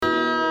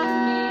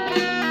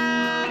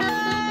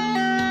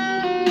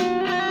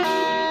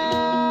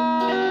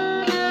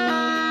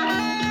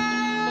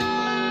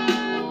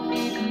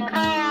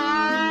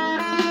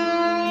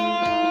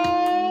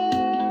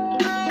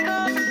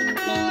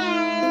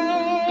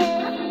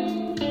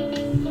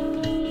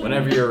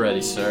Whenever you're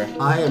ready, sir.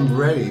 I am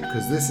ready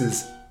because this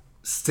is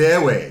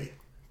Stairway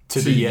to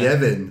the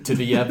Yevon. To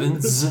the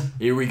Yevons.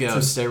 Here we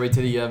go. Stairway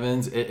to the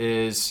Yevons. It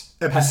is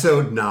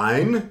episode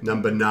 9,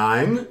 number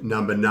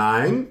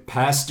 9.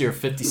 Past your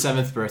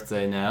 57th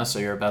birthday now, so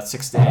you're about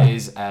 6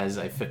 days as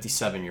a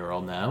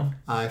 57-year-old now.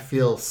 I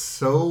feel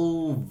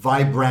so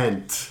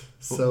vibrant,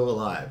 so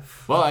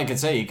alive. Well, I can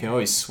say you can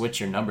always switch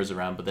your numbers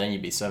around, but then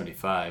you'd be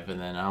 75, and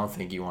then I don't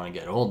think you want to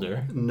get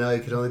older. No,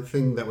 the only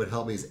thing that would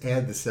help me is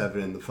add the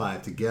 7 and the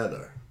 5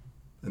 together.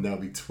 And that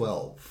would be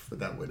 12, but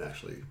that wouldn't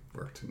actually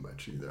work too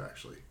much either,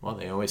 actually. Well,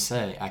 they always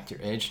say, act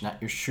your age, not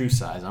your shoe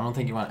size. I don't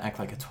think you want to act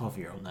like a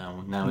 12-year-old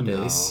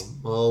nowadays.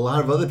 No. Well, a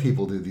lot of other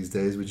people do these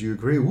days. Would you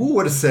agree? Ooh,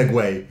 what a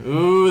segue.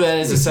 Ooh, that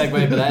is a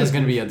segue, but that is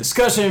going to be a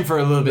discussion for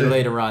a little bit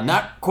later on.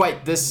 Not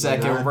quite this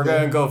second. We're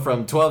going to go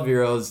from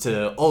 12-year-olds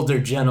to older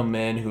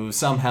gentlemen who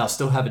somehow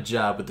still have a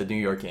job with the New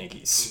York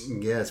Yankees.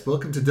 Yes,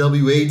 welcome to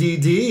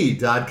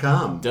WADD.com.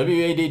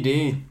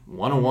 WADD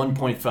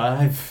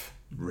 101.5.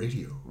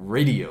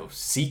 Radio,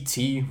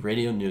 CT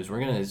Radio News. We're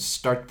going to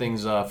start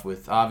things off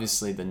with,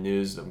 obviously, the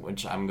news,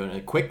 which I'm going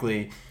to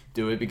quickly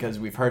do it because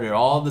we've heard it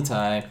all the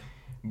time.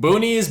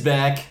 Booney is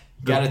back,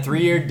 got a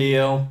 3-year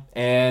deal,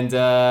 and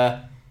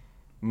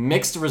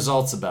mixed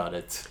results about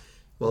it.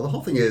 Well, the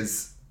whole thing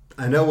is,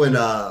 I know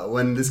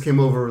when this came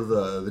over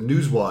the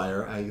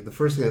newswire, the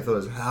first thing I thought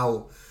was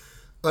how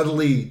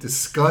utterly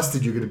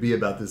disgusted you're going to be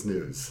about this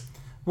news.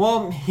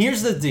 Well,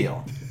 here's the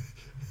deal.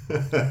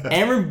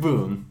 Aaron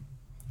Boone,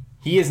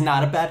 he is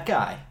not a bad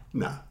guy.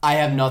 No. I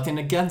have nothing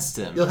against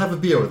him. You'll have a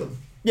beer with him.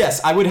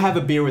 Yes, I would have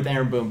a beer with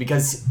Aaron Boone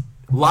because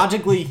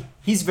logically,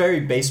 he's very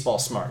baseball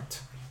smart.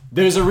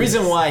 There's a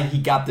reason why he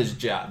got this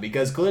job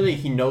because clearly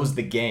he knows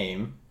the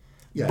game.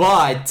 Yes.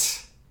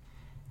 But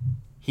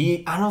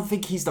I don't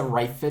think he's the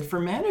right fit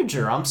for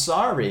manager. I'm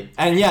sorry.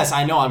 And yes,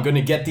 I know I'm going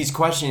to get these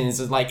questions.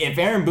 It's like, if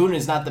Aaron Boone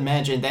is not the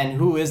manager, then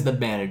who is the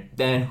manager?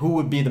 Then who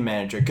would be the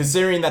manager?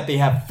 Considering that they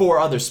have 4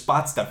 other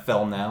spots to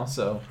fill now.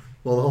 So.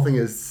 Well, the whole thing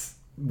is,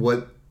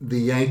 what the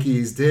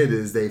Yankees did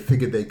is they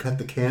figured they cut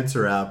the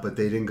cancer out, but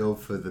they didn't go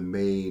for the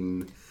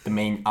main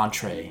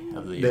entree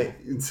of the year.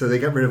 So they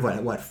got rid of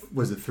what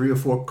was it, 3 or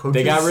 4 coaches?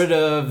 They got rid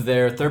of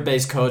their third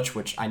base coach,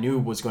 which I knew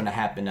was going to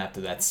happen after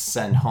that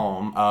send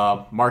home.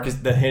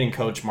 The hitting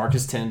coach,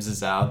 Marcus Timms,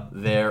 is out.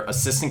 Their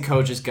assistant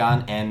coach is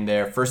gone, and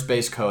their first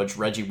base coach,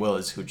 Reggie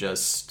Willis,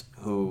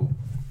 who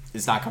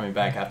is not coming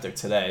back after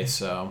today.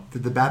 So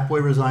did the Bat Boy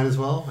resign as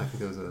well? I think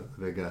there was a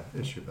big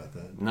issue about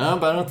that. No,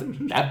 but I don't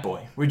think Bat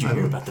Boy. Where'd you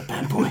hear about the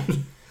Bat Boy?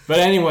 But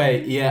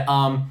anyway,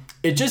 yeah.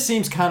 It just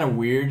seems kind of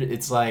weird.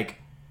 It's like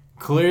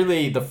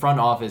clearly the front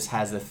office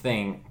has a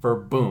thing for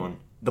Boone.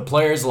 The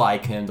players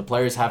like him. The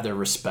players have their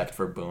respect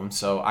for Boone.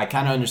 So I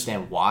kind of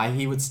understand why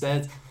he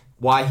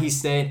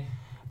stayed.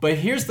 But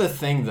here's the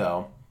thing,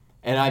 though,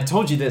 and I've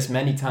told you this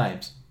many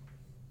times.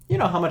 You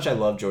know how much I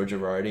love George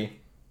Girardi.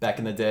 Back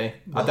in the day.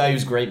 I thought he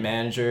was a great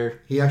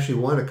manager. He actually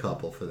won a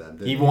couple for them,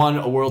 didn't he? He won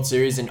a World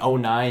Series in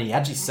 2009. He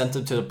actually sent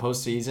them to the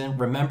postseason.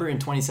 Remember in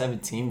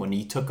 2017 when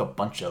he took a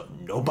bunch of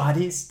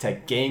nobodies to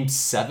Game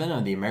 7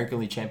 of the American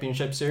League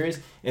Championship Series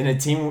in a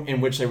team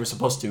in which they were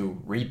supposed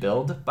to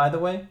rebuild, by the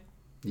way?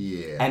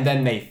 Yeah. And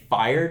then they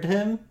fired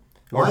him?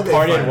 Or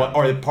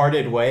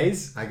parted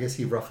ways? I guess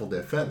he ruffled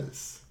their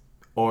feathers.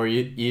 Or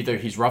either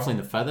he's ruffling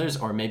the feathers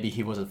or maybe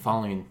he wasn't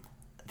following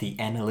the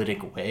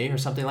analytic way or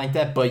something like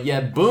that. But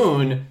yeah,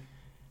 Boone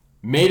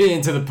made it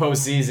into the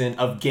postseason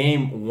of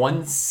game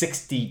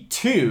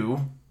 162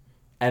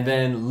 and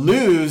then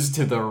lose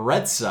to the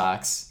Red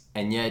Sox,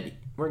 and yet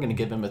we're going to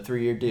give him a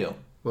 3-year deal.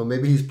 Well,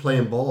 maybe he's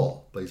playing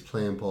ball, but he's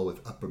playing ball with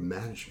upper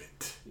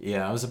management.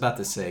 Yeah, I was about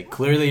to say,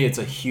 clearly it's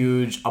a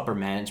huge upper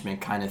management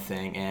kind of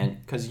thing,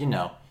 and because,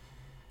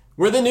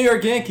 we're the New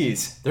York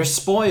Yankees. They're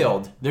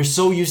spoiled. They're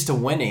so used to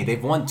winning.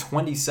 They've won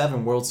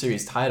 27 World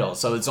Series titles,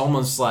 so it's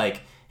almost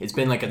like it's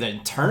been like an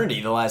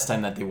eternity the last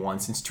time that they won,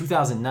 since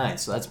 2009.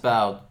 So that's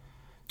about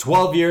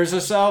 12 years or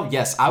so.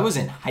 Yes, I was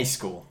in high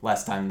school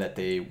last time that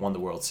they won the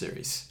World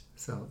Series.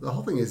 So the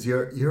whole thing is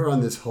you're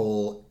on this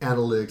whole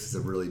analytics is a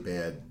really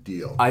bad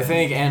deal. I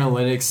think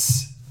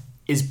analytics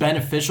is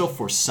beneficial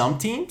for some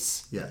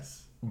teams.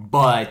 Yes.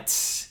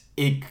 But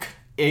it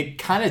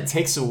kind of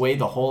takes away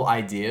the whole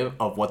idea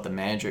of what the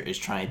manager is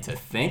trying to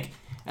think.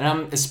 And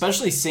I'm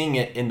especially seeing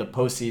it in the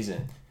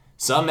postseason.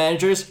 Some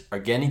managers are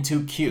getting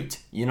too cute.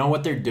 You know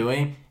what they're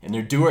doing? In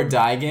their do or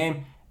die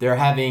game, they're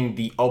having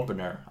the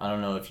opener. I don't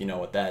know if you know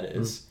what that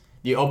is. Mm-hmm.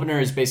 The opener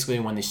is basically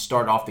when they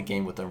start off the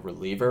game with a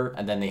reliever,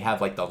 and then they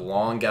have like the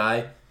long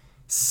guy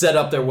set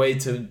up their way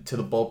to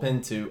the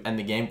bullpen to end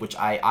the game, which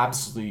I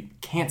absolutely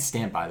can't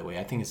stand, by the way.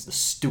 I think it's the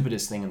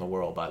stupidest thing in the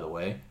world, by the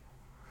way.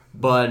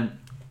 But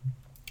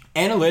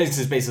analytics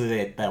is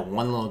basically that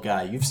one little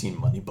guy. You've seen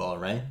Moneyball,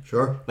 right?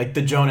 Sure. Like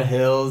the Jonah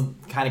Hill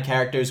kind of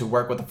characters who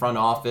work with the front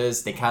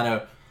office. They kind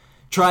of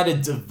try to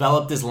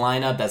develop this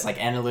lineup that's like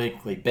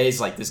analytically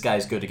based. Like this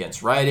guy's good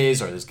against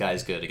righties or this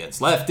guy's good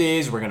against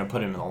lefties. We're going to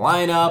put him in the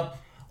lineup.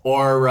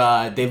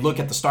 Or they look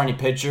at the starting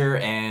pitcher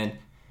and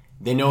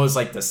they know it's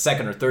like the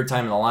second or third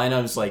time in the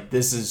lineup. It's like,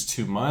 this is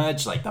too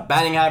much. Like, the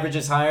batting average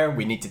is higher.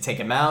 We need to take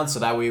him out, so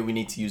that way we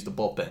need to use the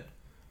bullpen,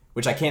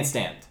 which I can't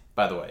stand,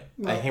 by the way.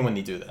 I hate when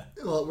they do that.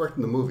 Well, it worked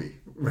in the movie.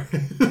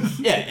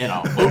 Yeah, in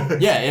a Well,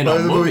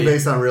 it's a movie movie.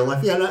 based on real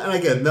life. Yeah, and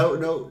again,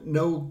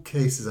 no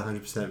case is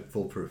 100%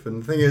 foolproof.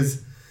 And the thing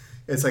is,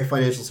 it's like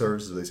financial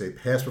services. They say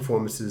past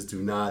performances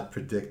do not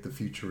predict the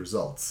future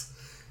results.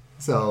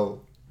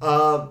 So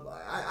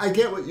I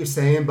get what you're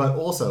saying, but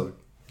also,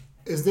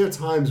 is there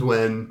times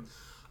when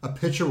a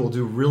pitcher will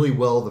do really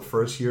well the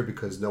first year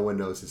because no one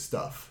knows his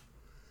stuff?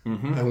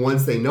 Mm-hmm. And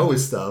once they know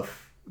his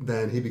stuff,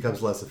 then he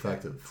becomes less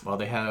effective. Well,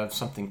 they have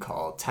something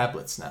called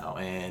tablets now,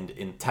 and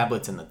in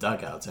tablets in the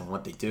dugouts, and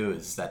what they do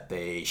is that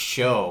they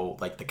show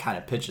like the kind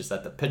of pitches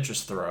that the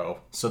pitchers throw,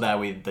 so that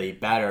way the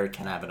batter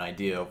can have an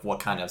idea of what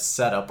kind of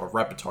setup or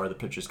repertoire the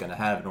pitcher's going to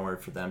have in order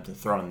for them to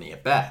throw in the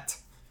at-bat.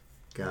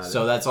 Got it.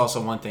 So that's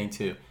also one thing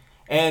too.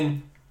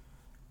 And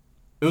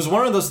it was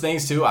one of those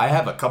things too. I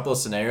have a couple of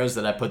scenarios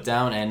that I put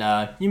down,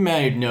 and you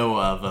may know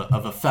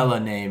of a fella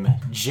named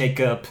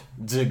Jacob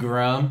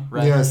deGrom,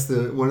 right? Yes,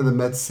 one of the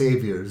Mets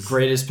saviors.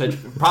 Greatest pitcher,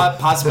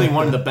 possibly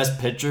one of the best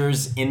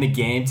pitchers in the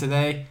game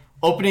today.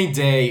 Opening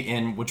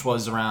day which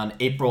was around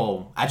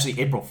April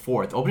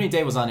 4th. Opening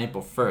day was on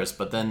April 1st,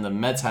 but then the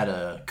Mets had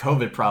a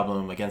COVID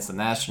problem against the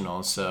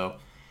Nationals, so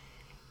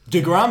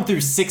deGrom threw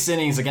 6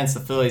 innings against the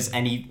Phillies,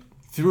 and he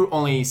threw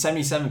only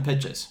 77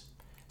 pitches.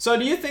 So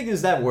do you think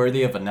is that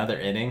worthy of another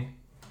inning?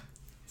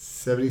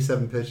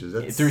 77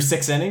 pitches. Through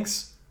 6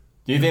 innings?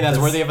 Do you think that's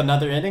worthy of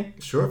another inning?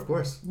 Sure, of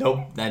course.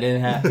 Nope, that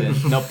didn't happen.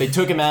 Nope, they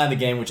took him out of the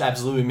game, which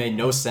absolutely made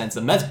no sense.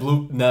 The Mets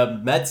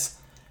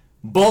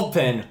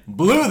bullpen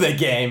blew the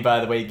game, by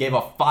the way. He gave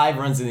up 5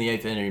 runs in the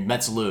 8th inning.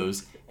 Mets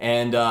lose.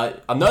 And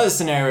another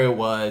scenario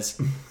was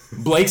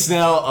Blake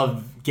Snell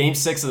of Game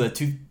 6 of the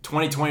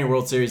 2020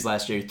 World Series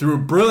last year threw a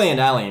brilliant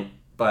alley,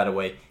 by the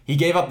way. He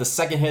gave up the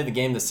second hit of the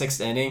game, the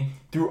 6th inning,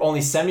 threw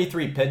only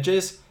 73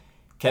 pitches.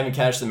 Kevin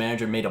Cash, the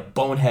manager, made a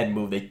bonehead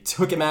move. They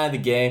took him out of the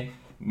game.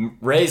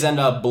 Rays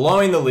ended up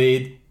blowing the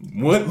lead,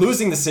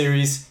 losing the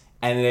series,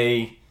 and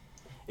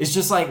it's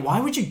just like, why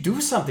would you do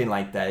something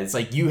like that? It's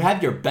like you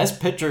have your best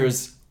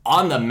pitchers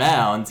on the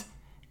mound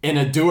in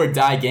a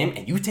do-or-die game,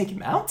 and you take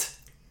him out?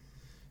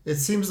 It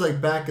seems like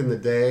back in the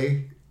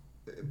day,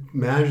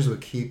 managers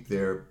would keep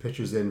their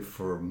pitchers in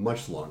for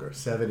much longer.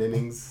 7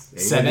 innings,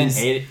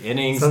 8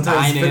 innings,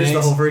 sometimes 9 finish innings.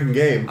 the whole freaking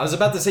game. I was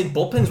about to say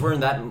bullpens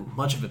weren't that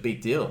much of a big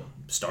deal.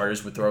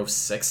 Starters would throw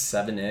 6,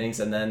 7 innings,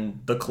 and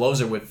then the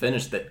closer would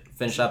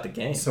finish out the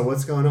game. So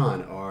what's going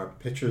on? Are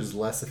pitchers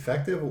less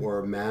effective,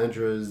 or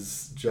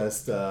managers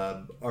just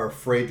are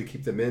afraid to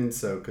keep them in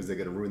because they're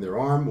going to ruin their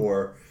arm,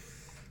 or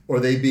are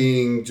they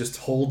being just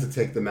told to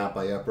take them out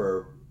by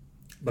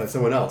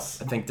someone else?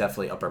 I think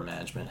definitely upper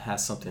management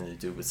has something to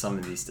do with some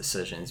of these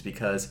decisions,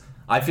 because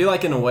I feel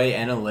like in a way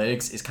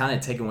analytics is kind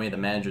of taking away the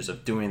managers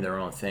of doing their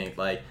own thing.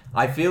 Like,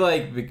 I feel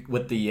like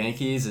with the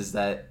Yankees is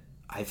that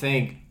I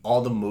think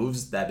all the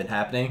moves that have been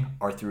happening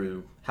are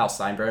through Hal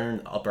Steinbrenner in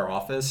the upper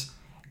office,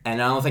 and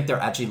I don't think they're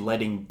actually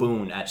letting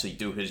Boone actually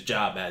do his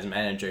job as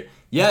manager.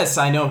 Yes,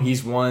 I know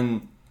he's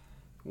won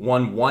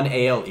 1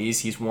 AL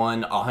East. He's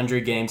won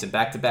 100 games in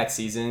back-to-back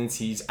seasons.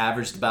 He's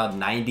averaged about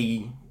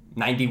 90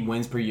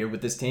 wins per year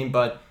with this team,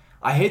 but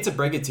I hate to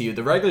break it to you.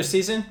 The regular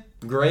season,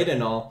 great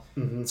and all.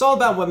 Mm-hmm. It's all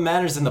about what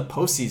matters in the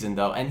postseason,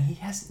 though, and he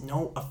has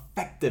no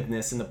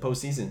effectiveness in the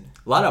postseason.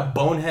 A lot of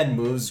bonehead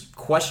moves,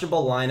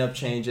 questionable lineup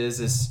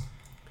changes.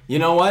 You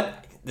know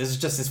what? This is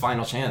just his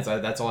final chance.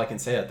 That's all I can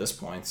say at this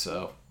point.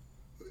 So,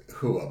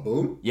 who,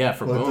 Boone? Yeah,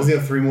 for Boone. Does he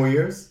have 3 more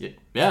years?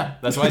 Yeah,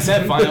 that's why I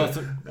said final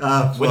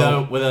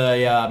with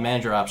a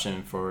manager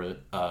option for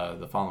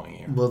the following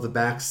year. Will the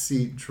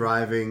backseat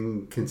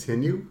driving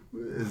continue?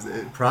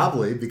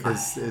 Probably,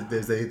 because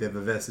they have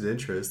a vested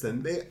interest,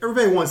 and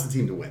everybody wants the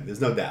team to win.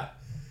 There's no doubt.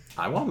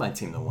 I want my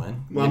team to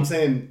win. Well, I'm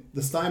saying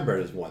the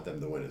Steinbrenners want them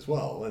to win as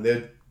well, and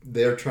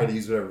they're trying to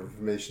use whatever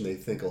information they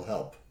think will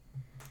help.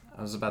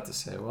 I was about to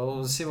say, well,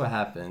 we'll see what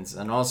happens,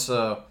 and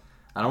also,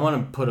 I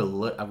want to put a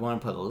little bit of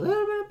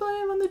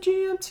blame on the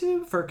GM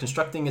too for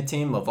constructing a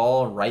team of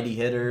all righty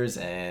hitters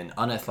and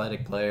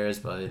unathletic players,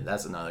 but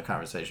that's another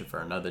conversation for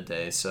another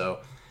day.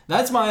 So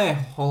that's my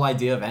whole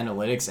idea of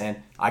analytics,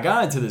 and I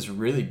got into this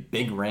really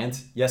big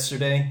rant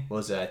yesterday.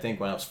 I think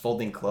when I was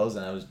folding clothes,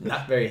 and I was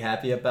not very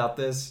happy about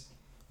this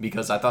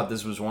because I thought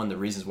this was one of the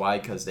reasons why,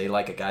 because they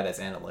like a guy that's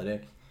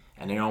analytic,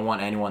 and they don't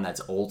want anyone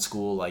that's old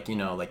school, like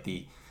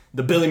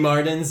the Billy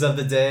Martins of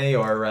the day,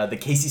 or the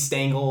Casey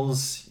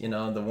Stengels,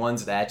 the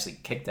ones that actually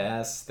kicked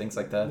ass, things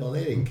like that. Well,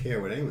 they didn't care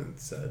what anyone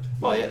said.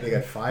 Well, yeah. They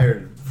got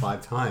fired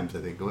 5 times, I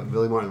think.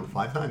 Billy Martin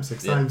 5 times,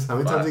 6 times? How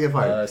many times did he get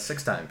fired?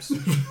 6 times.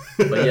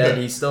 But yeah,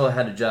 he still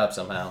had a job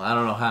somehow. I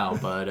don't know how,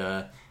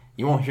 but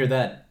you won't hear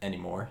that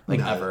anymore,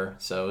 ever.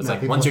 So it's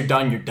once you're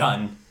done, you're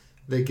done.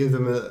 They give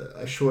them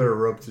a shorter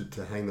rope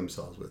to hang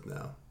themselves with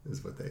now.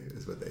 is what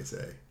they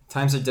say.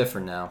 Times are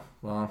different now.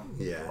 Well,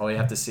 yeah. All you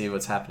have to see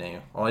what's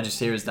happening. All I just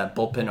hear is that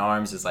bullpen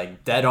arms is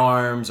like dead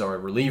arms, or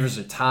relievers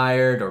are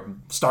tired, or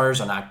starters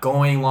are not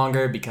going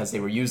longer because they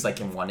were used like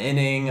in one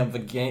inning of a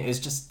game. It's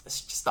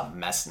just a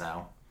mess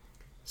now.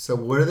 So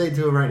what are they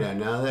doing right now?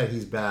 Now that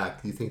he's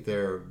back, do you think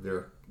they're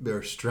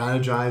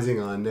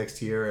strategizing on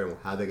next year and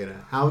how they're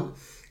gonna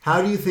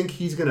how do you think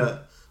he's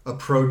gonna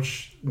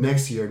approach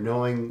next year,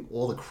 knowing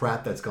all the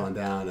crap that's gone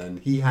down, and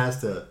he has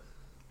to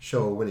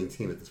show a winning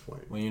team at this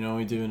point? Well, you know what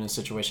we do in a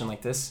situation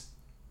like this?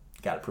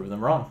 Got to prove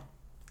them wrong.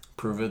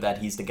 Prove it that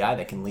he's the guy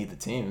that can lead the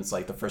team. It's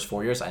like the first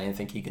 4 years, I didn't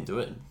think he can do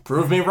it.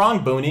 Prove me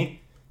wrong, Booney.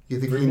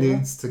 You think he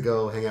needs to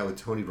go hang out with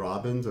Tony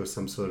Robbins or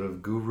some sort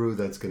of guru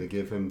that's going to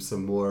give him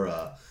some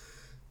more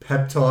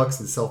pep talks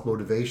and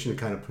self-motivation to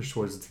kind of push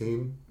towards the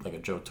team? Like a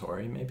Joe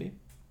Torre, maybe?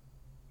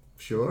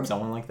 Sure.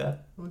 Someone like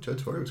that? Well, Joe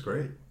Torre was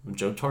great.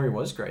 Joe Torre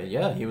was great,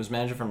 yeah. He was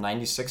manager from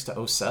 96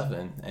 to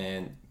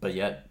 07, but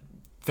yet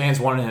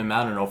fans wanted him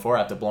out in 04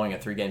 after blowing a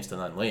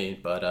 3-0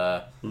 lead. But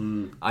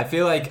I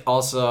feel like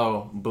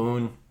also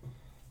Boone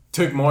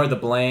took more of the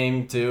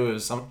blame too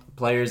of some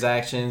players'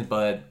 actions,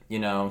 but you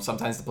know,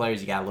 sometimes the players,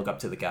 you gotta look up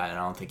to the guy, and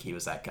I don't think he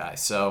was that guy.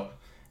 So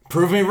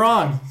prove me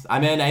wrong. I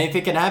mean,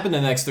 anything can happen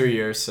in the next 3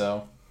 years.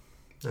 So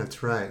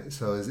that's right.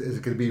 So is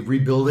it going to be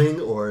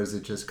rebuilding, or is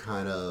it just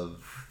kind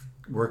of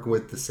working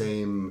with the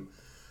same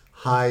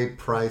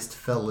high-priced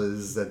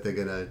fellas that they're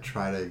going to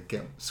try to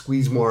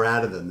squeeze more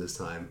out of them this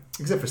time?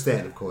 Except for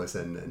Stan, of course,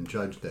 and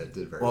Judge that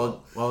did very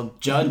well. Well,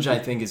 Judge, I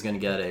think, is going to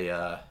get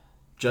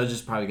Judge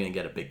is probably going to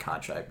get a big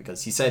contract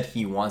because he said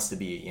he wants to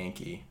be a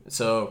Yankee.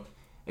 So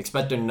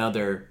expect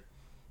another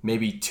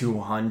maybe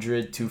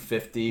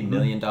 $250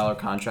 million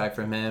contract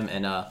from him.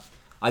 And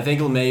I think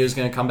LeMahieu is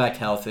going to come back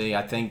healthy.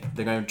 I think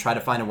they're going to try to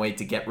find a way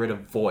to get rid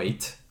of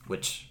Voit,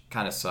 which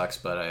kind of sucks,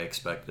 but I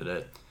expected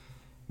it.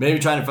 Maybe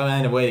trying to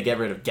find a way to get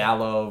rid of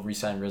Gallo,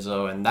 re-sign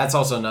Rizzo, and that's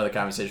also another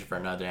conversation for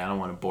another day. I don't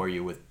want to bore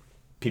you with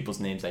people's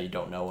names that you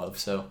don't know of.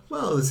 So,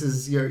 well, this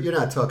is you're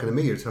not talking to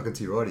me. You're talking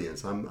to your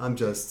audience. I'm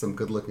just some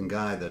good-looking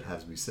guy that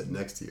has to be sitting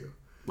next to you.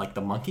 Like the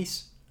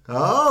Monkees?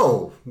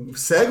 Oh,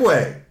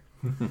 segue.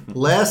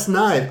 Last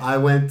night I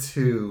went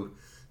to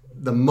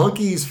the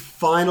Monkees'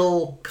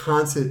 final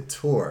concert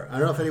tour. I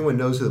don't know if anyone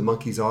knows who the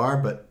Monkees are,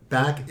 but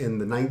back in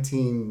the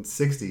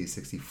 1960s,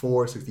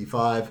 64,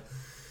 65.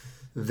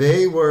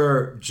 They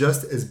were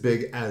just as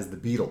big as the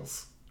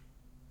Beatles.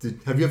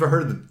 Have you ever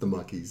heard of the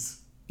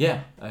Monkees?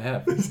 Yeah, I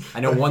have. I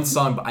know one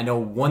song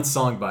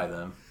by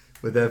them.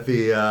 Would that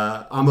be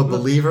 "I'm a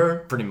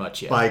Believer"? Pretty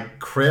much, yeah. By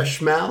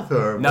Crash Mouth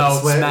or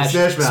no, Smash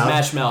Mouth.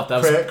 Smash Mouth.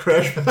 That was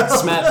Crash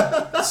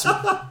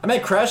Mouth. I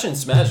meant Crash and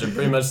Smash are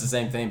pretty much the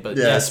same thing, but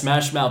yeah,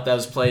 Smash Mouth, that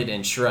was played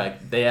in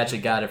Shrek. They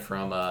actually got it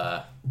from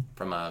the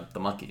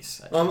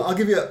Monkees. I'll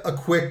give you a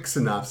quick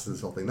synopsis of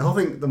this whole thing.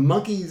 The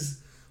Monkees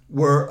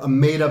were a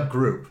made-up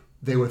group.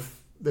 They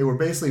were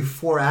basically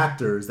 4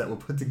 actors that were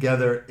put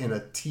together in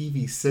a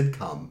TV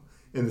sitcom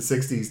in the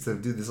 60s to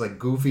do this like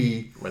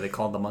goofy... Were they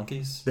called the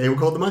Monkees? They were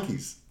called the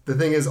Monkees. The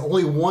thing is,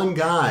 only one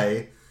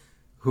guy,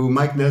 who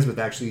Mike Nesmith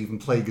actually even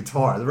played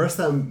guitar. The rest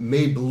of them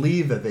made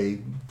believe that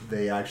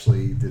they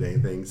actually did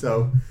anything.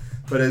 So,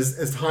 but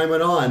as time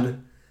went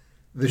on,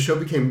 the show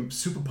became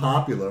super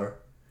popular,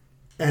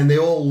 and they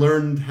all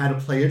learned how to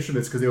play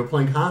instruments because they were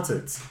playing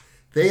concerts.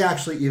 They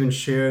actually even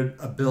shared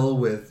a bill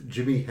with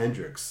Jimi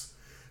Hendrix,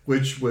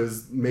 which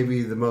was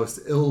maybe the most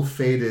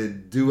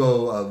ill-fated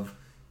duo of...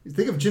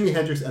 Think of Jimi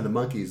Hendrix and the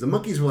Monkees. The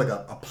Monkees were like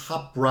a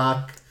pop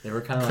rock, they were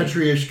kind of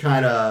countryish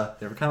kind of...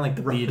 They were kind of like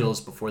the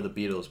Beatles before the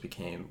Beatles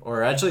became...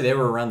 Or actually, they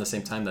were around the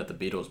same time that the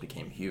Beatles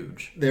became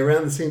huge. They were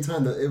around the same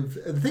time.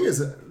 The thing is,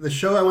 the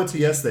show I went to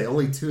yesterday,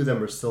 only 2 of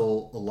them are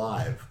still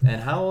alive.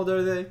 And how old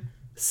are they?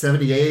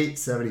 78,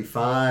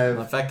 75.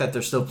 The fact that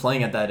they're still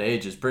playing at that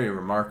age is pretty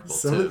remarkable,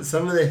 too.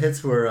 Some of the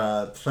hits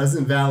were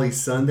Pleasant Valley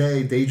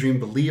Sunday, Daydream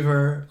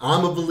Believer,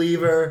 I'm a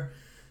Believer,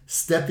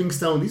 Stepping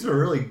Stone. These are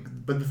really...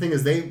 But the thing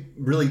is, they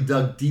really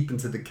dug deep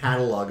into the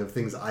catalog of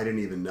things I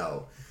didn't even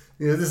know.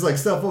 You know, this is like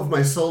stuff off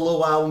my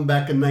solo album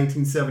back in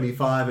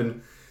 1975,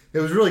 and it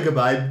was really good.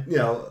 But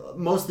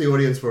most of the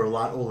audience were a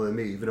lot older than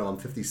me, even though I'm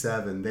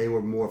 57. They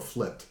were more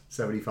flipped,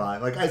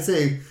 75. Like I'd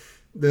say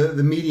the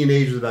median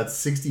age was about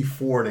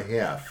 64 and a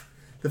half.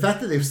 The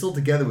fact that they were still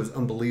together was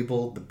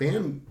unbelievable. The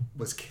band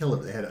was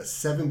killer. They had a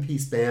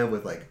 7-piece band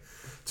with like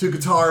 2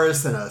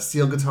 guitarists and a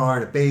steel guitar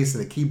and a bass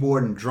and a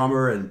keyboard and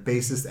drummer and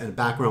bassist and a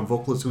background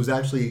vocalist who was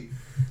actually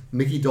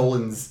Mickey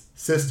Dolenz's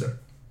sister.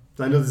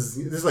 So I know this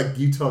is like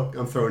you talk.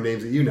 I'm throwing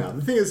names at you now.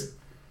 The thing is,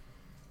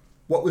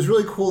 what was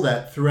really cool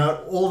that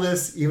throughout all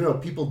this, even though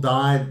people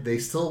died, they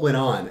still went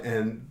on.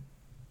 And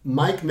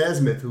Mike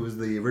Nesmith, who was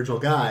the original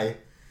guy,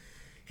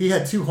 he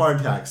had 2 heart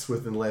attacks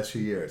within the last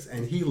few years,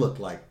 and he looked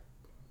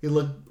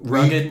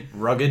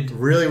rugged,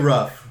 really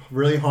rough,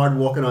 really hard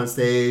walking on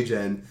stage,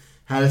 and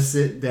had to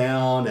sit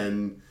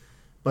down.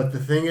 But the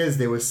thing is,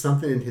 there was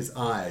something in his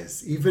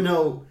eyes, even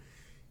though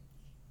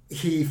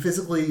he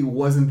physically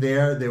wasn't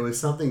there. There was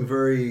something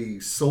very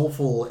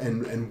soulful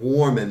and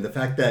warm, and the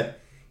fact that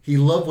he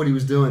loved what he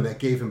was doing that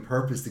gave him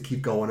purpose to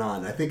keep going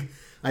on. I think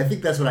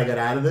that's what I got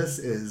out of this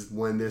is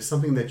when there's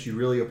something that you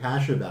really are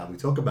passionate about. We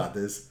talk about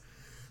this,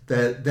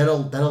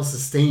 that'll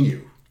sustain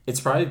you. It's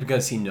probably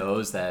because he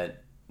knows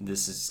that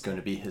this is going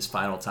to be his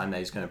final time that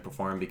he's going to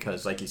perform.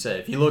 Because, like you said,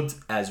 if he looked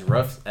as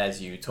rough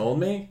as you told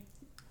me,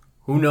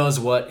 who knows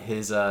what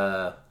his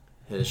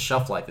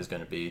shelf life is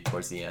going to be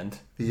towards the end.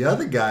 The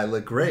other guy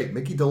looked great.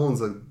 Mickey Dolenz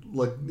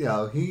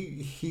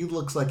he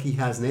looks like he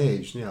hasn't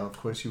aged. Of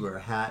course, you wear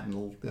a hat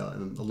and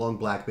a long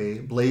black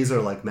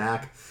blazer like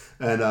Mac,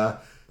 and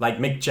like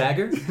Mick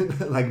Jagger,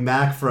 like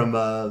Mac from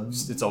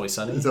It's Always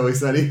Sunny. It's Always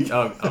Sunny.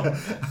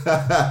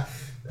 Oh.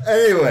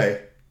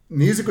 Anyway,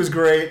 music was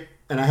great,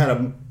 and I had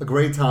a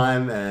great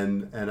time,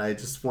 and I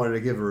just wanted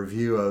to give a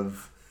review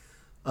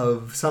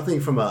of something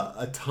from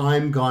a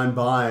time gone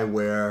by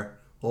where,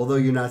 although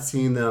you're not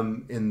seeing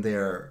them in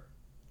their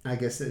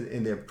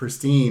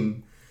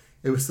pristine,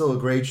 it was still a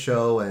great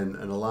show, and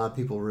a lot of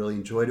people really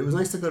enjoyed it. It was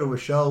nice to go to a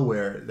show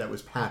that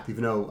was packed,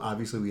 even though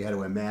obviously we had to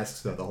wear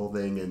masks throughout the whole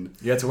thing. And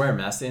you had to wear a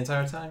mask the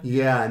entire time?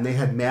 Yeah, and they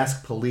had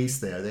mask police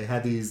there. They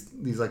had these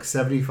like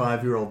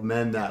 75-year-old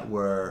men that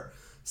were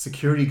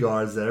security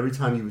guards that every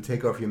time you would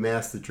take off your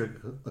mask to drink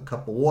a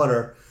cup of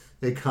water,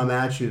 they'd come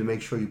at you to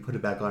make sure you put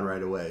it back on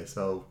right away.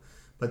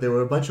 But there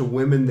were a bunch of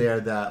women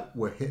there that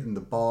were hitting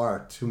the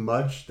bar too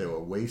much. They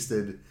were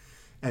wasted,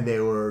 and they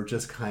were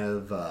just kind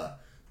of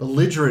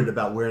belligerent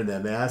about wearing their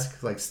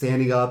mask, like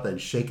standing up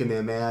and shaking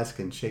their mask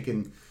and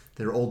shaking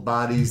their old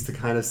bodies to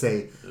kind of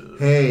say,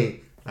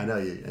 "Hey, I know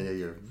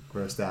you're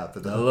grossed out,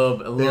 but a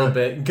little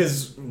bit,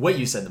 because what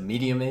you said, the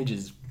median age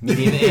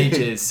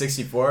is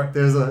 64.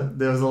 There was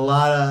a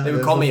lot of. They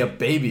would call me a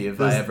baby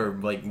if I ever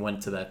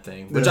went to that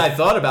thing, which I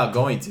thought about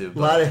going to. But.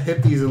 A lot of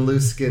hippies and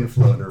loose skin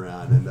floating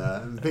around, and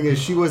the thing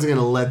is, she wasn't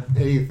going to let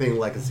anything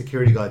like a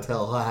security guard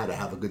tell her how to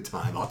have a good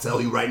time. I'll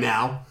tell you right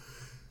now.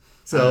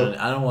 So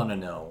I don't want to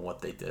know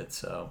what they did.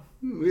 So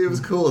it was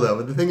cool though.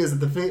 But the thing is,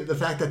 the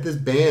fact that this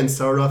band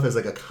started off as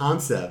like a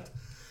concept,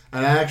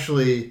 and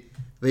actually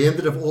they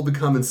ended up all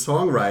becoming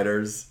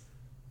songwriters,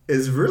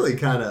 is really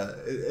kind of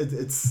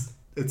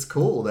it's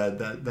cool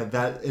that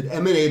it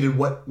emanated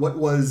what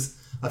was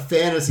a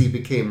fantasy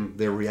became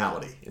their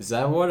reality. Is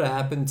that what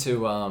happened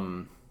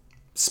to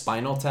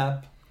Spinal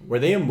Tap? Were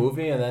they a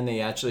movie and then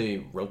they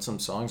actually wrote some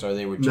songs, or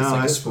they were just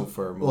a spoof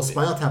for a movie? Well,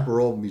 Spinal Tap were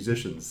all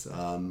musicians.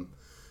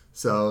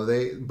 So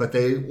they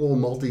all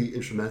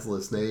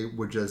multi-instrumentalists, and they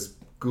were just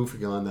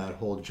goofing on that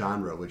whole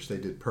genre, which they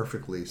did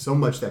perfectly. So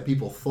much that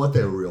people thought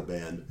they were a real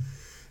band.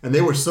 And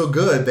they were so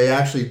good, they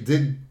actually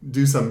did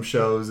do some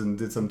shows and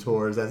did some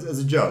tours as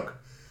a joke.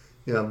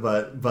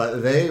 But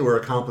they were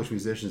accomplished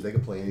musicians. They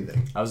could play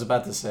anything. I was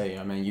about to say,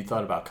 I mean, you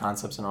thought about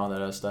concepts and all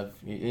that other stuff.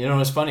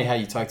 It's funny how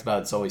you talked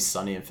about It's Always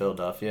Sunny in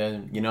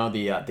Philadelphia.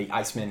 The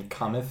Iceman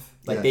Cometh?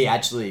 They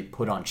actually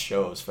put on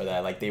shows for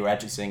that. They were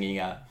actually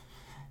singing...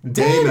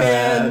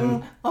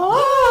 Damon!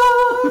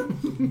 Oh!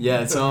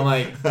 Yeah, so I'm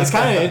like, it's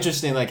kind of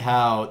interesting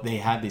how they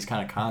have these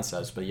kind of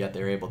concepts, but yet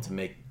they're able to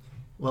make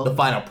the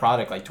final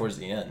product towards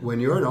the end. When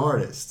you're an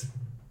artist,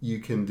 you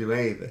can do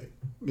anything.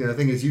 The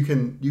thing is, you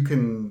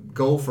can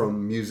go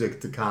from music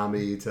to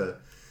comedy to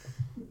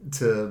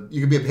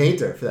you can be a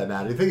painter for that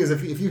matter. The thing is,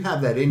 if you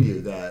have that in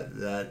you,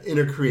 that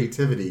inner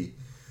creativity,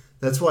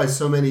 that's why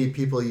so many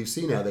people you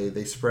see now,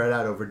 they spread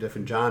out over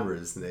different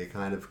genres, and they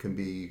kind of can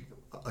be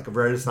like a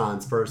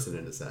Renaissance person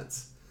in a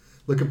sense.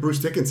 Look at Bruce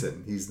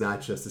Dickinson. He's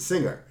not just a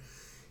singer.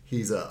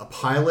 He's a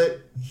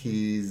pilot.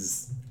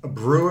 He's a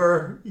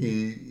brewer.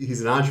 He's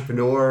an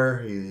entrepreneur.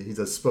 He's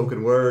a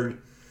spoken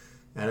word.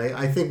 And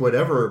I think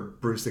whatever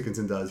Bruce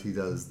Dickinson does, he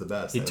does the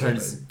best. He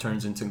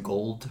turns into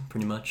gold,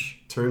 pretty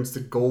much. Turns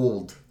to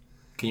gold.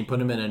 Can you put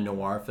him in a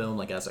noir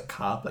film, as a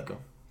cop?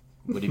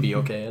 Would he be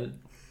okay at it?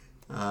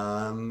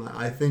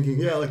 I think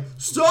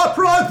stop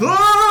right there!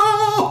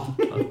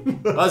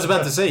 I was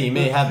about to say he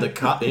may have the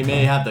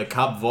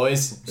cop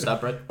voice,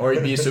 stop right, or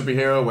he'd be a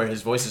superhero where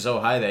his voice is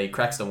so high that he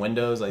cracks the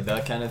windows,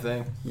 that kind of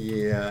thing.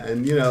 Yeah,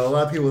 and a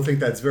lot of people think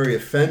that's very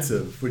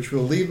offensive, which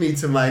will lead me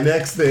to my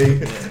next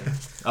thing. Yeah.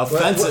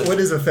 Offensive. What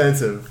is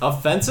offensive?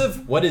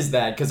 Offensive? What is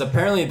that? Because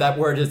apparently that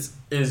word is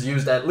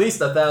used at least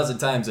 1,000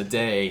 times a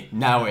day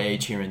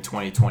nowadays here in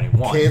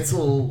 2021.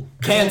 Cancel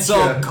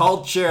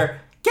culture.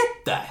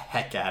 Get the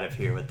heck out of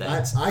here with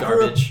that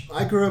garbage.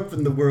 I grew up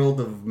in the world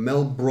of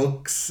Mel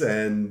Brooks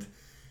and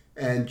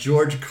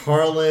George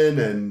Carlin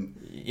and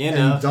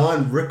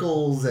Don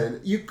Rickles,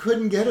 and you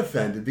couldn't get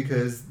offended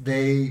because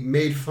they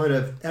made fun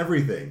of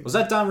everything. Was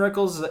that Don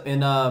Rickles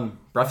in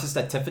Breakfast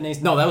at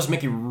Tiffany's? No, that was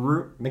Mickey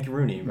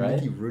Rooney, right?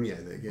 Mickey Rooney, I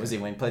think. Yeah. Was he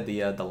when he played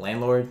the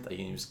landlord?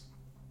 He was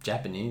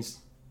Japanese.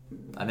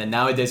 I mean,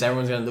 nowadays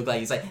everyone's gonna look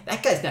he's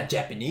that guy's not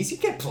Japanese. You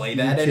can't play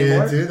that anymore. You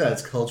can't do that.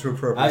 It's cultural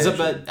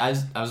appropriation. I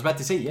was about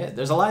to say, yeah.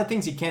 There's a lot of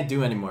things you can't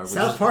do anymore.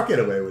 South Park get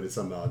away with it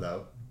somehow,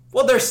 though.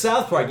 Well, there's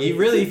South Park. You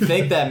really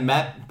think that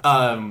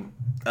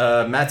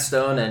Matt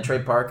Stone and Trey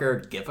Parker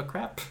give a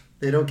crap?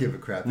 They don't give a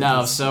crap.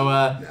 No, so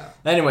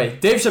anyway,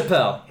 Dave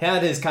Chappelle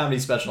had his comedy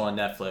special on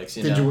Netflix.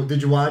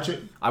 Did you watch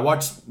it? I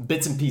watched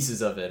bits and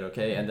pieces of it,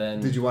 okay, and then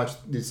Did you watch?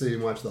 So you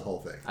didn't watch the whole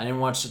thing? I didn't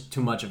watch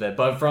too much of it,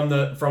 but from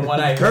what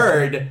I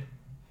heard,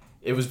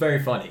 it was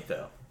very funny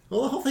though.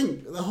 Well,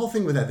 the whole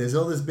thing with that, there's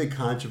all this big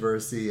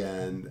controversy,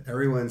 and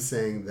everyone's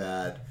saying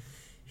that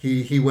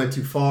he went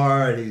too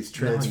far, and he's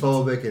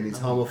transphobic, and he's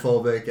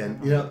homophobic,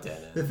 and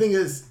the thing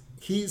is,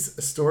 he's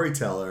a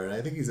storyteller, and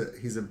I think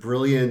he's a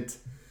brilliant,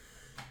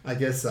 I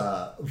guess,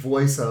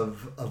 voice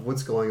of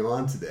what's going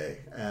on today.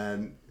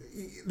 And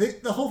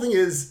the whole thing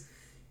is,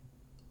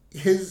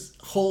 the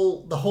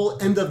whole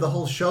end of the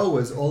whole show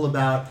was all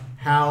about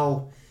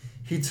how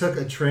he took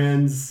a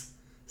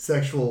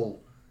transsexual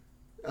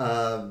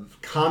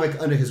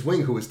comic under his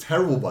wing, who was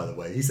terrible, by the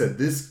way. He said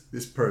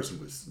this person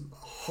was a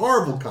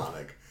horrible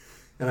comic,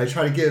 and I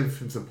try to give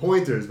him some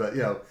pointers, but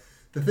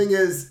the thing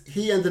is,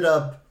 he ended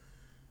up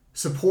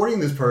supporting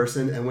this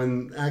person, and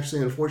when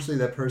actually, unfortunately,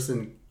 that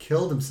person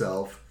killed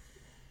himself,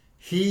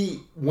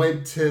 he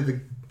went to the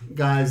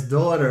guy's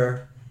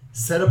daughter,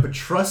 set up a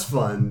trust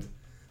fund,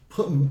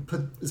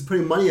 is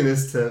putting money in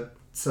this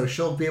so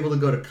she'll be able to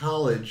go to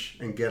college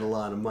and get a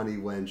lot of money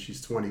when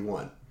she's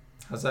 21.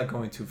 How's that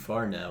going too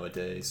far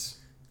nowadays?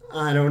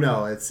 I don't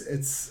know. I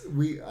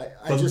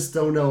just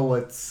don't know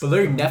what's. But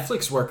they're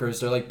Netflix workers.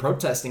 They're like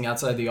protesting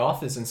outside the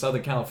office in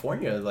Southern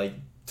California,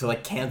 to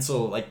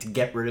cancel, to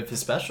get rid of his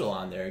special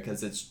on there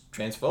because it's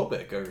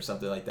transphobic or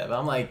something like that. But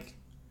I'm like,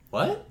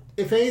 what?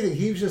 If anything,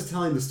 he was just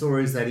telling the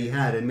stories that he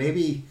had, and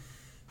maybe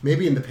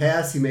in the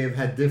past he may have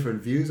had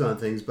different views on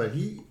things, but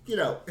he,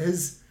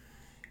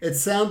 it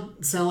sound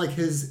like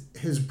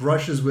his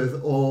brushes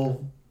with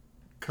all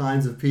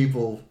kinds of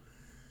people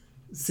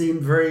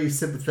seemed very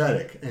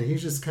sympathetic, and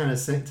he's just kind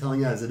of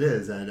telling it as it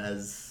is, and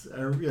as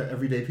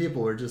everyday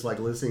people are just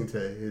listening to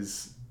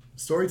his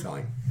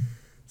storytelling.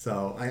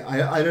 So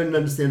I didn't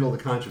understand all the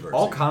controversy.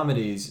 All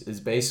comedies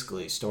is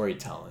basically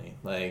storytelling.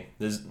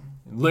 There's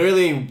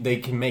literally, they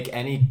can make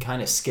any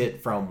kind of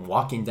skit from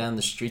walking down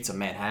the streets of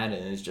Manhattan,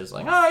 and it's just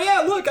like, oh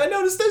yeah, look, I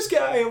noticed this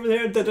guy over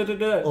there. Da, da, da,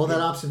 da. All that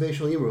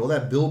observational humor, all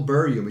that Bill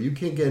Burr humor, you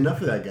can't get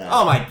enough of that guy.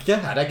 Oh my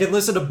god, I could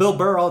listen to Bill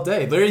Burr all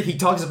day. Literally, he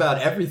talks about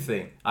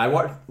everything. I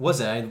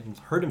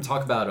heard him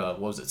talk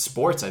about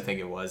sports, I think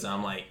it was. And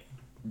I'm like,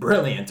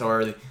 brilliant.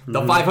 Or the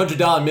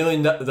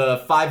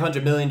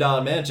 $500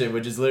 million mansion,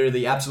 which is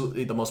literally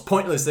absolutely the most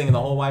pointless thing in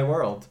the whole wide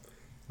world.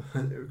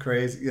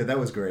 Crazy. Yeah, that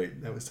was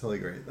great. That was totally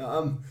great.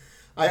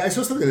 I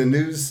saw something in the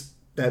news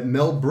that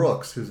Mel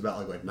Brooks, who's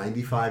about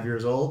 95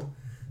 years old,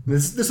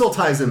 this all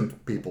ties in,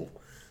 people.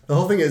 The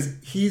whole thing is,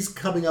 he's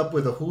coming up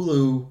with a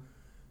Hulu,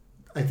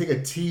 I think, a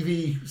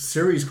TV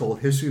series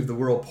called History of the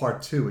World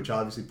Part 2, which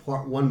obviously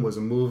Part 1 was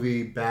a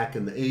movie back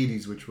in the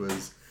 80s, which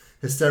was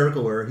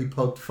hysterical, where he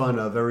poked fun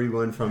of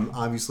everyone from,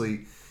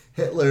 obviously,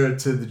 Hitler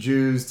to the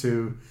Jews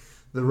to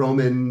the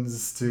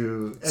Romans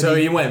to... So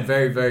he went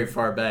very, very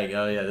far back.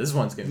 Oh yeah, this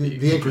one's going to be...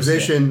 The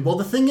Inquisition. Well,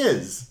 the thing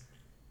is,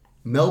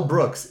 Mel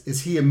Brooks,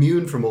 is he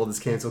immune from all this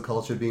cancel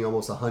culture being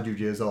almost 100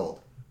 years old?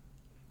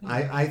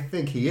 I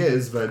think he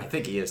is, but... I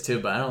think he is too,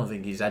 but I don't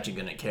think he's actually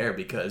going to care,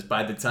 because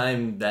by the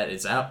time that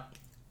it's out,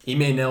 he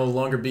may no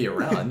longer be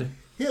around.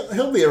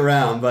 He'll be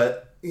around,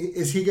 but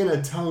is he going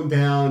to tone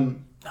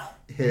down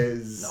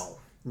his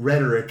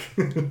rhetoric?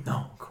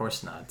 No, of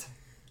course not.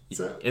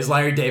 So, is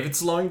Larry David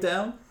slowing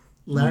down?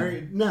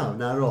 Larry, no,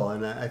 not at all,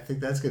 and I think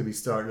that's going to be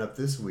starting up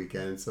this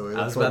weekend. So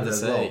I was about to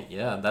say,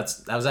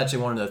 that was actually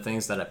one of the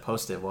things that I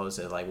posted. What was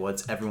it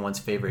what's everyone's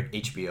favorite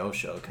HBO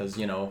show? Because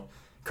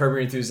Curb Your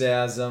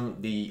Enthusiasm,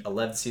 the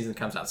 11th season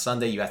comes out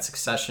Sunday. You had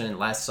Succession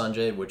last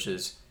Sunday, which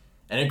is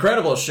an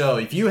incredible show.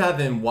 If you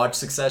haven't watched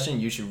Succession,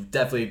 you should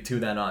definitely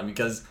tune that on,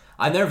 because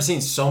I've never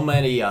seen so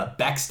many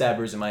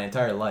backstabbers in my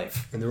entire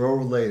life. And they're all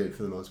related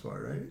for the most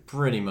part, right?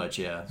 Pretty much,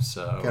 yeah.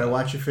 So gotta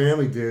watch your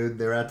family, dude.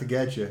 They're out to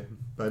get you.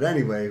 But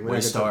anyway,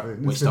 we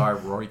star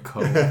Rory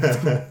Cohn.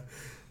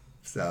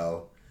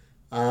 So,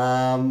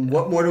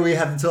 what more do we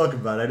have to talk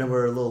about? I know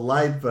we're a little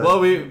light, but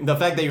the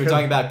fact that you were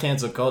talking about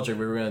cancel culture,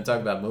 we were going to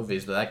talk about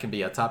movies, but that could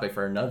be a topic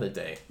for another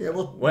day. Yeah,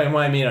 well, when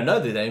I mean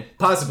another day,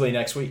 possibly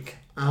next week.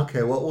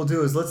 Okay, what we'll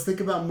do is let's think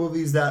about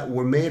movies that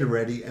were made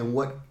already and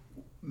what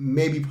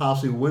maybe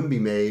possibly wouldn't be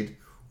made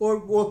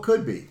or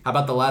could be. How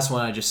about the last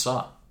one I just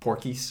saw,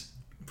 Porky's?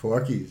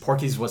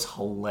 Porky's was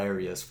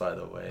hilarious, by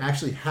the way.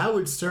 Actually,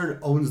 Howard Stern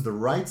owns the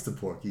rights to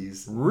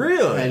Porky's.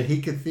 Really? And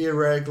he could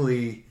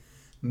theoretically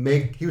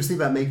he was thinking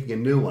about making a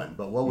new one,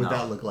 but what would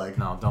that look like?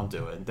 No, don't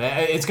do it.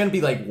 It's going to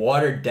be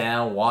watered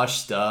down,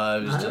 washed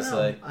up. It's just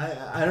I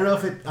don't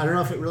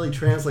know if it really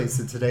translates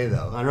to today,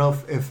 though. I don't know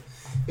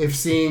if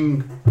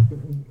seeing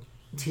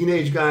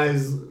teenage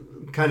guys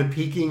kind of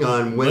peeking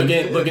on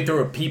women, looking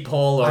through a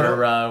peephole,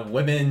 or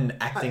women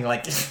acting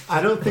like.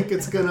 I don't think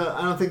that's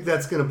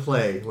gonna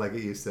play like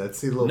it used to. I'd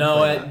see a little.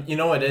 No, you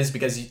know what it is,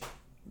 because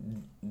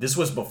this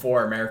was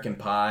before American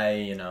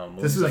Pie,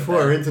 movies This is like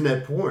before that.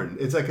 internet porn.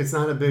 It's like it's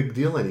not a big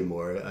deal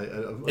anymore.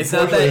 It's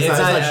not that. It's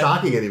not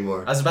shocking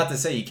anymore. I was about to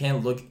say you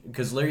can't look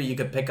because literally you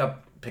could pick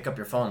up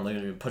your phone,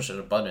 literally push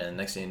a button, and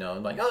next thing you know,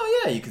 like,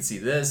 oh yeah, you can see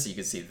this, you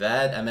can see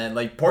that. And then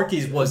like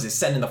Porky's was it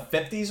set in the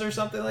 50s or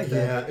something like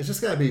that? Yeah, it's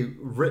just got to be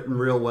written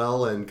real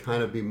well and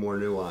kind of be more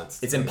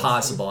nuanced. It's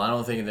impossible. I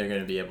don't think they're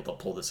going to be able to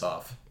pull this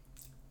off.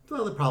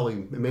 Well, they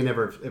may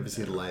never ever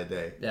see the light of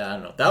day. Yeah, I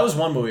don't know. That was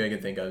one movie I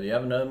could think of. Do you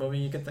have another movie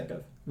you could think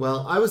of?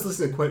 Well, I was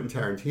listening to Quentin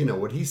Tarantino.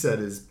 What he said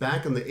is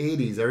back in the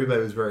 80s,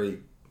 everybody was very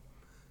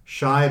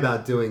shy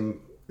about they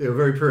were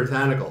very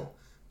puritanical.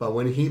 But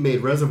when he made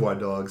Reservoir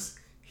Dogs,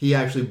 he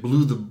actually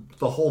blew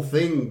the whole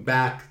thing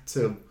back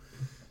to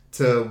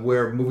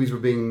where movies were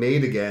being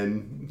made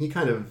again. He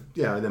kind of,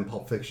 and then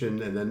Pulp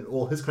Fiction and then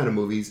all his kind of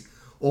movies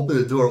opened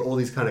the door, all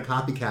these kind of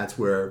copycats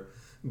where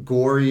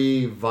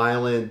gory,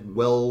 violent,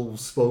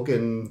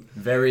 well-spoken,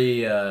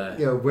 very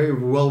very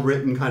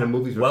well-written kind of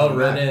movies.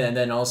 Well-written and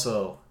then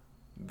also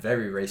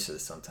very racist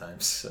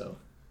sometimes. So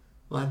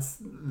well,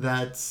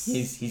 that's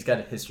he's got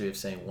a history of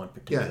saying one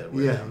particular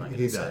word. Yeah, I'm not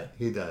gonna say.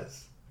 He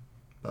does.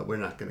 But we're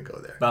not going to go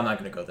there. But I'm not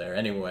going to go there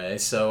anyway.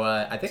 So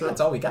I think that's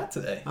all we got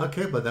today.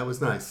 Okay, but that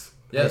was nice.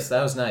 Yes,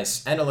 that was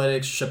nice.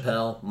 Analytics,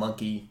 Chappelle,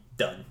 Monkey,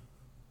 done.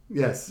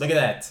 Yes. Look at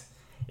that.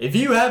 If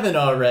you haven't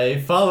already,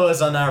 follow us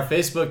on our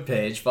Facebook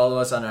page. Follow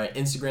us on our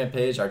Instagram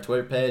page, our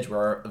Twitter page.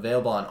 We're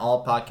available on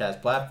all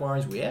podcast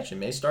platforms. We actually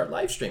may start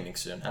live streaming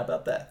soon. How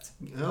about that?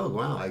 Oh,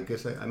 wow. I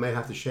guess I might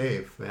have to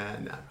shave.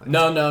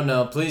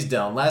 No. Please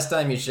don't. Last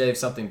time you shaved,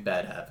 something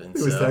bad happened.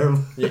 It was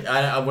terrible.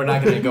 We're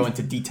not going to go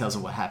into details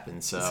of what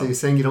happened. So you're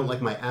saying you don't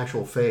like my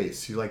actual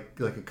face. You like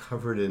it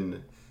covered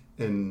in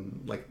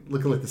like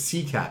looking like the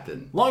sea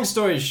captain. Long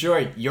story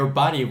short, your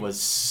body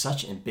was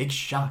such in big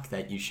shock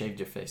that you shaved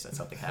your face that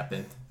something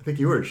happened. I think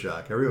you were in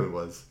shock. Everyone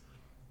was.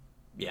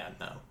 Yeah,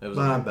 no. It was.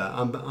 But I'm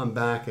back. I'm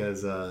back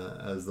as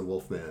the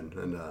Wolfman,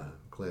 and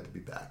glad to be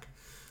back.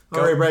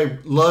 Go, all right, Ray.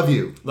 Love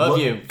you. Love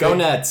you. Go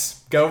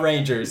Nets. Go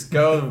Rangers.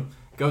 Go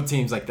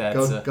teams like that.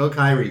 Go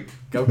Kyrie.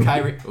 Go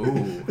Kyrie.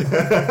 Ooh,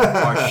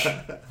 harsh.